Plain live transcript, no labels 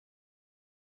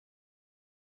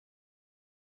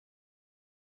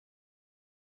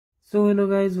So hello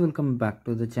guys, welcome back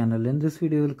to the channel. In this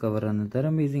video we'll cover another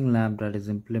amazing lab that is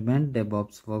implement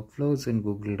DevOps workflows in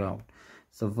Google Cloud.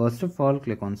 So first of all,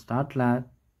 click on Start Lab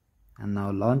and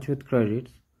now launch with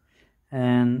credits.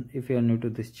 And if you are new to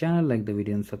this channel, like the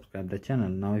video and subscribe the channel.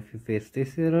 Now if you face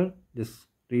this error, just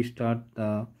restart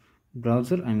the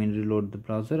browser, reload the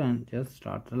browser and just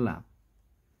start the lab.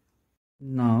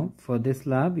 Now for this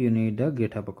lab you need a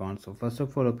GitHub account. So first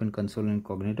of all, open console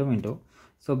incognito window.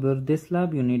 So for this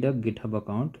lab you need a GitHub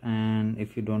account, and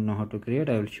if you don't know how to create,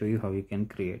 I will show you how you can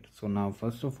create. So now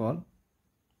first of all,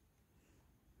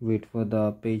 wait for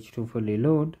the page to fully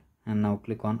load and now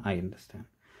click on I understand.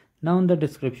 Now in the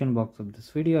description box of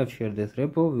this video I've shared this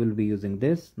repo. We will be using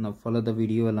this. Now follow the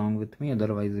video along with me,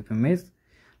 otherwise if you miss,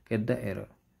 get the error.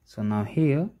 So now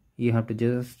here you have to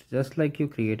just like you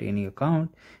create any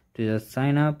account, to just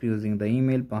sign up using the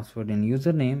email, password and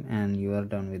username, and you are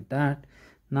done with that.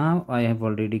 Now I have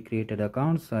already created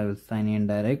account, so I will sign in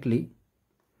directly.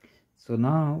 So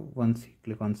now once you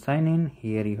click on sign in,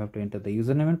 here you have to enter the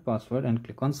username and password and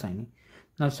click on sign in.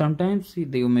 Now sometimes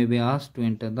you may be asked to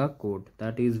enter the code,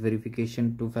 that is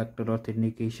verification two-factor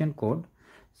authentication code.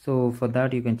 So for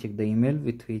that you can check the email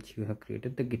with which you have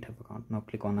created the GitHub account. Now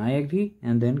click on I agree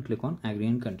and then click on agree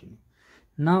and continue.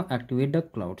 Now activate the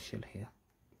Cloud Shell here.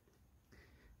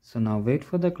 So now wait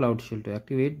for the Cloud Shell to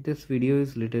activate. This video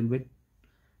is little bit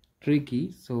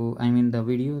tricky, so the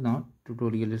video, not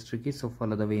tutorial, is tricky, so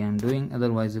follow the way I'm doing,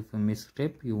 otherwise if you miss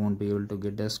step you won't be able to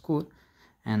get the score.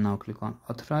 And now click on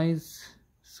authorize.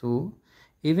 So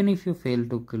even if you fail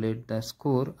to collect the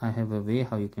score, I have a way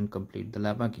how you can complete the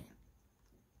lab again.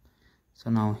 So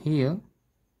now here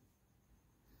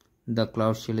the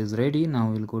Cloud Shell is ready. Now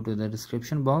we'll go to the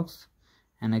description box,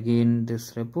 and again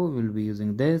this repo will be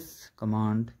using this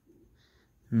command.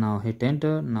 Now hit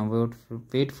enter. Now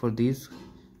wait for this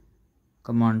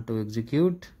command to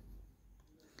execute.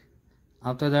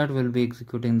 After that we'll be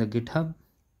executing the GitHub.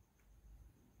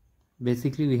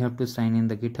 Basically we have to sign in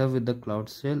the GitHub with the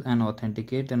Cloud Shell and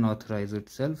authenticate and authorize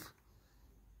itself.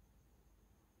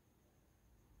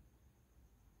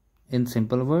 In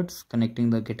simple words,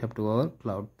 connecting the GitHub to our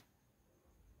cloud.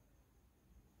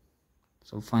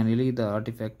 So finally the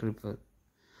artifact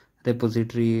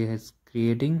repository is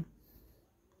creating.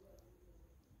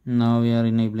 Now we are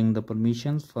enabling the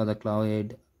permissions for the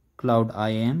cloud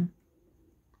IAM.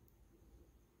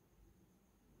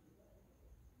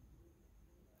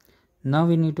 Now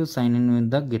we need to sign in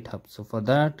with the GitHub. So for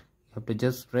that you have to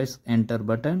just press enter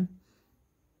button.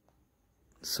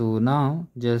 So now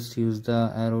just use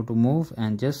the arrow to move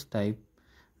and just type.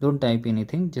 Don't type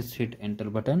anything, just hit enter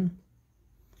button.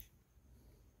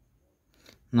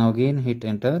 Now again hit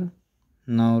enter.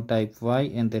 Now type Y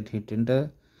and then hit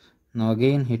enter. Now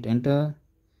again hit enter.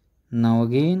 Now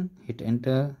again hit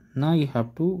enter. Now you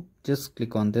have to just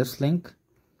click on this link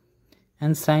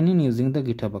and sign in using the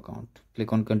GitHub account.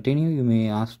 Click on continue. You may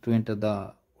ask to enter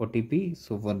the OTP,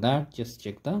 so for that just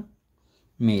check the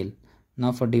mail.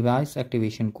 Now for device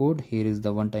activation code, here is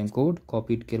the one-time code.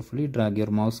 Copy it carefully, drag your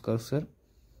mouse cursor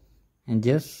and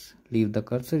just leave the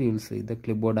cursor. You will see the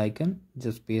clipboard icon,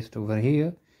 just paste over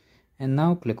here and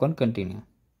now click on continue.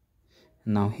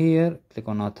 Now here click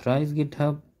on authorize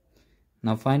GitHub.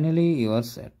 Now finally you are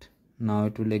set. Now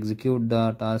it will execute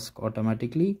the task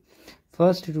automatically.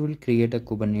 First it will create a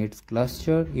Kubernetes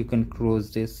cluster. You can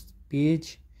close this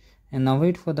page and now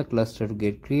wait for the cluster to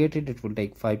get created. It will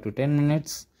take 5 to 10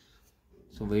 minutes.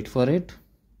 So wait for it.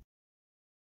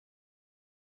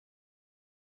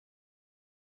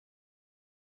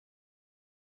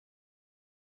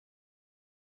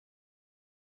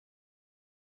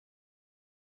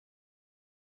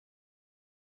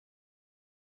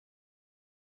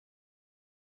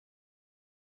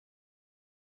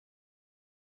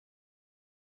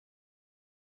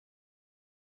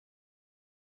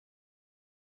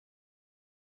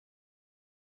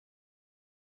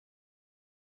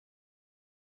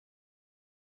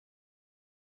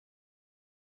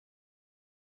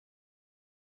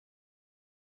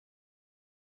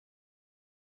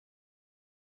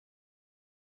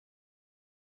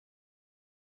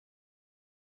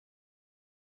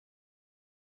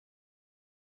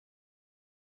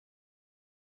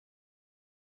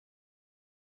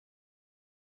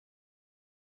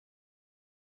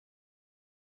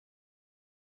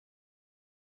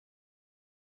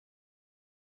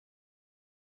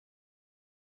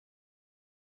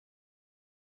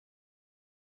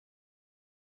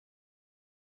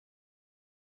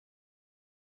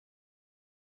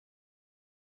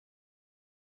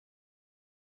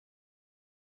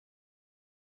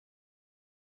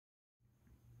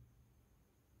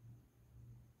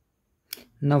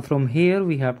 Now from here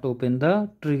we have to open the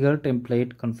trigger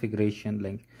template configuration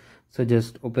link. So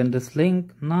just open this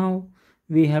link. Now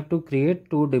we have to create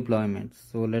two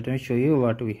deployments. So let me show you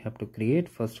what we have to create.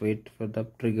 First, wait for the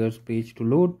triggers page to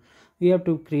load. We have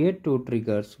to create two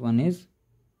triggers. One is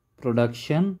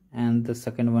production and the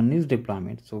second one is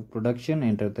deployment. So production,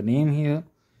 enter the name here.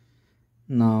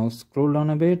 Now scroll down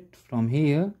a bit. From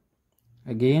here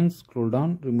again scroll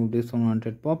down, remove this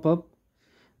unwanted pop-up.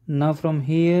 Now from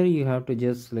here you have to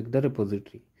just select the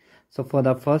repository. So for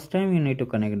the first time you need to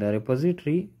connect the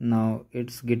repository. Now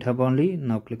it's GitHub only.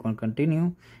 Now click on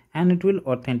continue and it will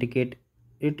authenticate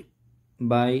it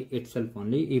by itself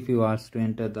only. If you ask to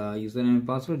enter the username and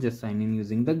password, just sign in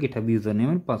using the GitHub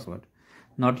username and password,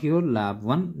 not your lab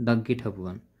one, the GitHub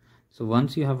one. So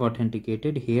once you have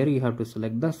authenticated, here you have to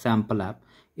select the sample app.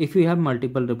 If you have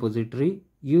multiple repository,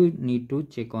 you need to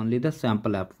check only the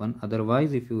sample app one.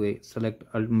 Otherwise, if you select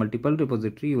multiple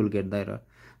repository, you will get the error.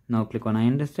 Now click on I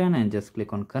understand and just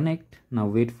click on connect. Now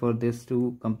wait for this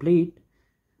to complete.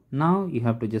 Now you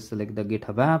have to just select the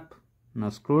GitHub app. Now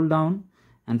scroll down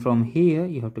and from here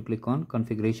you have to click on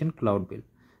configuration cloud build.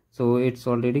 So it's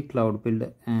already cloud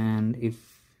build, and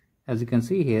if, as you can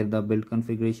see here, the build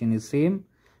configuration is same.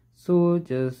 So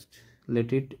just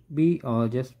let it be or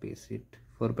just paste it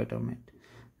for betterment.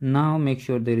 Now make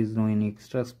sure there is no any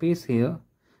extra space here.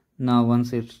 Now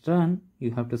once it's done,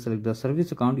 you have to select the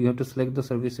service account. You have to select the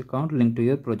service account linked to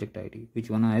your project ID,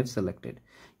 which one I have selected.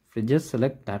 If you just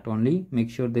select that only, make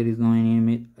sure there is no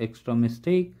any extra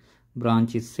mistake.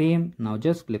 Branch is same. Now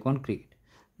just click on create.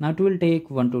 Now it will take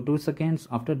 1 to 2 seconds.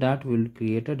 After that we will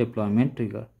create a deployment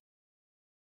trigger.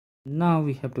 Now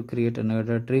we have to create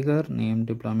another trigger, name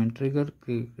deployment trigger,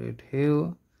 create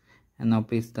here, and now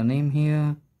paste the name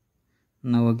here.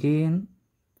 Now again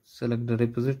select the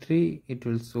repository. It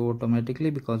will show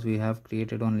automatically because we have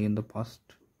created only in the past.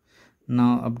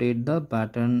 Now update the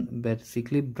pattern,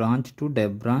 basically branch to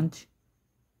dev branch,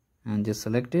 and just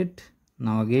select it.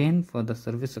 Now again for the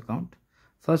service account,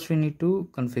 first we need to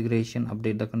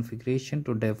update the configuration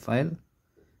to dev file.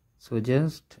 So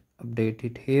just update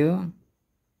it here.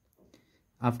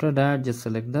 After that, just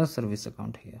select the service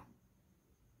account here.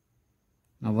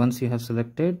 Now once you have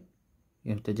selected,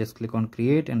 you have to just click on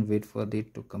create and wait for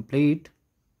it to complete.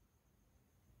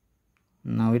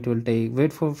 Now it will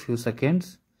wait for a few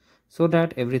seconds so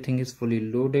that everything is fully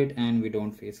loaded and we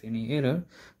don't face any error.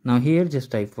 Now here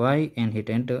just type Y and hit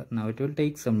enter. Now it will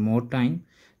take some more time,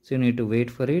 so you need to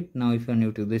wait for it. Now if you are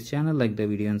new to this channel, like the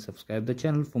video and subscribe the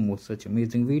channel for more such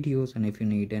amazing videos, and if you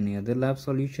need any other lab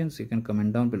solutions, you can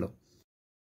comment down below.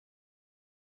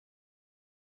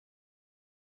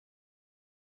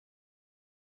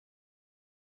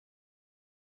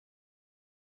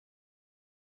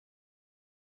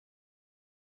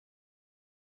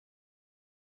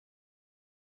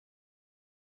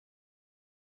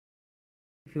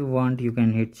 If you want, you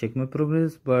can hit check my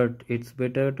progress, but it's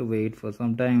better to wait for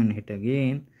some time and hit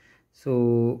again.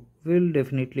 So we'll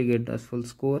definitely get the full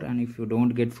score, and if you don't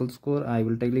get full score, I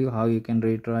will tell you how you can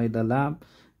retry the lab,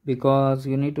 because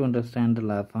you need to understand the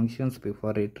lab functions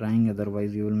before retrying,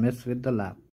 otherwise you will mess with the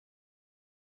lab.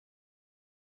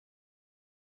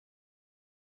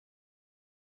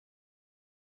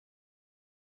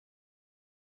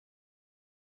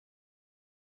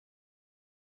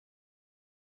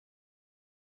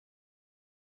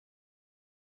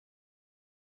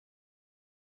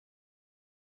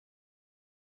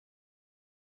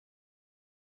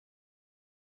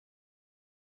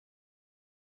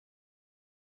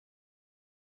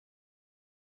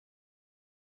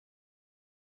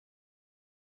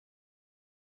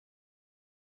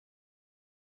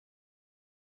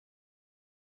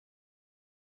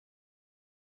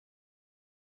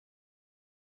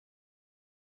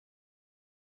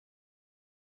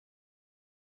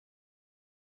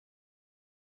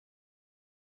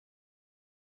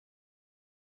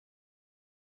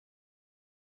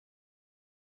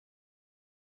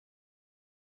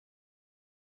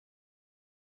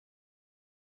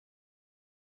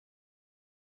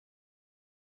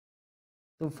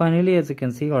 So finally, as you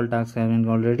can see, all tasks have been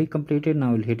already completed.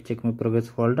 Now we'll hit check my progress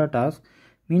for all the tasks.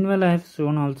 Meanwhile, I have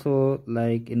shown also,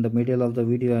 like in the middle of the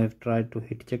video, I have tried to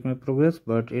hit check my progress,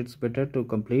 but it's better to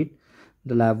complete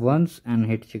the lab once and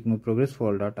hit check my progress for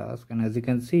all the tasks. And as you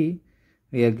can see,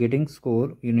 we are getting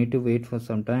score. You need to wait for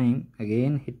some time.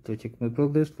 Again, hit to check my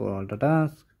progress for all the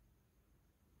tasks.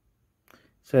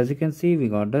 So as you can see, we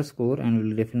got the score and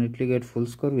we'll definitely get full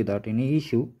score without any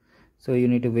issue. So you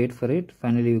need to wait for it.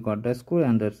 Finally, we got the score,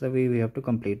 and that's the way we have to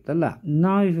complete the lab.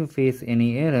 Now if you face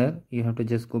any error, you have to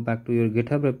just go back to your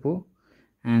GitHub repo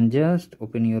and just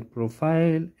open your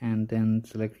profile and then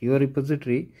select your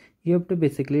repository. You have to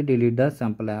basically delete the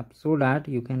sample app so that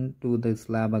you can do this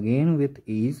lab again with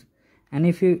ease. And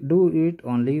if you do it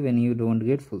only when you don't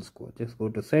get full score, just go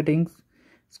to settings,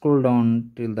 scroll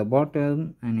down till the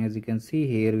bottom, and as you can see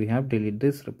here we have delete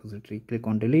this repository. Click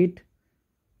on delete,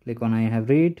 click on I have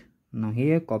read. Now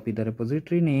here copy the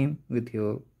repository name with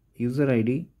your user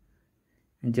ID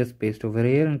and just paste over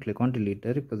here and click on delete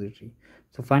the repository.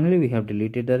 So finally we have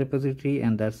deleted the repository,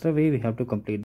 and that's the way we have to complete